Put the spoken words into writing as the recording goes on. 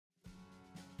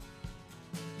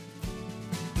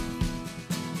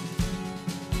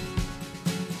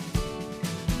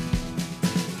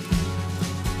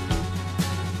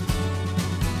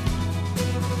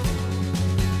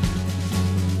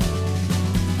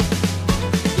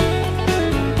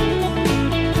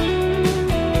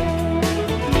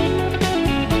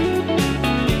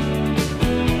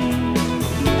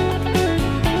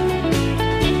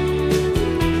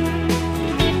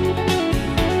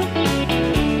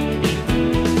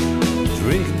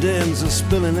are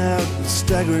spilling out and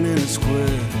staggering in a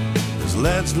square. There's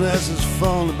lads and lasses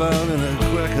falling about and a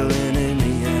crackling in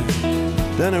the air.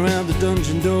 Down around the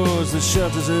dungeon doors, the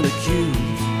shelters and the queues,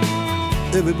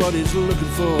 everybody's looking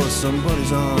for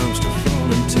somebody's arms to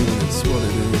fall into. It's what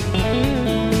it is.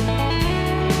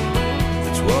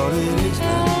 It's what it is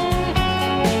now.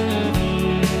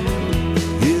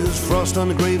 Here's frost on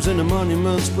the graves and the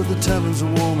monuments, but the taverns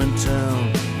are warm in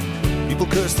town. People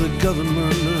curse the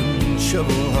government and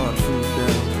shovel hard food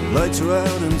down. Lights are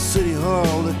out in City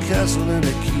Hall, the castle and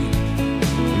the keep.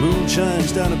 The moon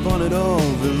shines down upon it all,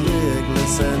 the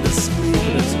legless and the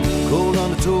sleepless. Cold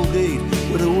on the toll gate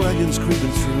with the wagons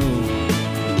creeping through.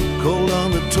 Cold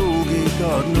on the toll gate,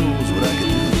 God knows what I can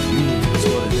do with you. That's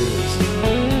what it is.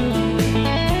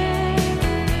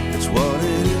 It's what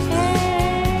it is now.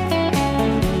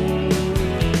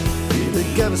 Yeah, the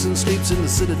garrison sleeps in the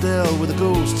citadel with the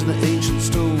ghosts and the ancient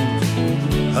stones.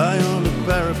 High on the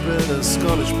parapet, a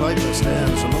Scottish piper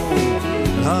stands alone.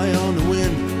 And high on the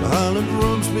wind, the Highland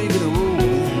drums begin to roll.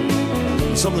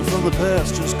 And something from the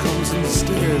past just comes and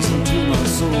stares into my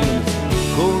soul.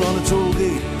 It's cold on the toll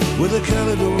gate with a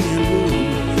Caledonian moon.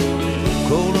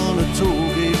 Cold on the toll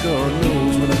gate, God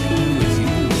knows what I can do with you.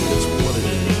 That's what it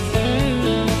is.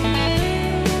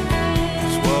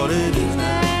 That's what it is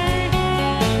now.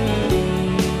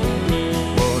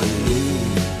 What it is.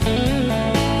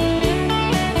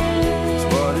 That's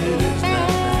what it is now.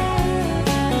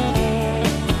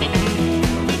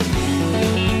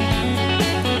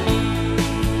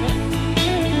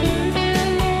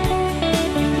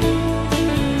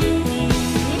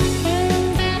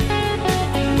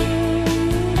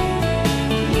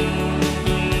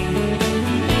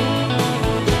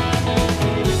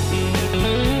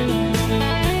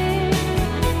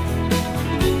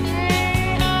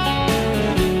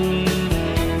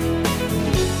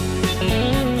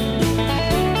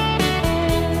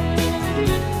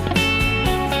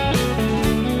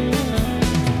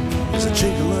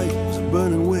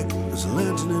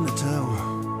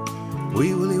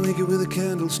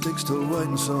 Candlesticks still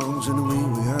writing songs in the wee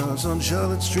wee house on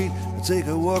Charlotte Street. I take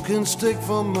a walking stick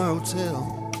from my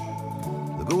hotel.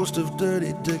 The ghost of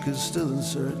Dirty Dick is still in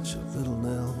search of Little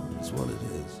Nell. It's what it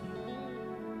is.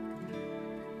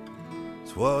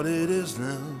 It's what it is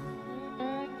now.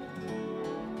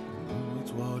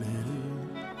 It's what it is.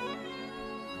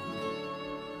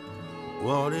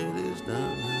 What it is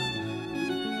now.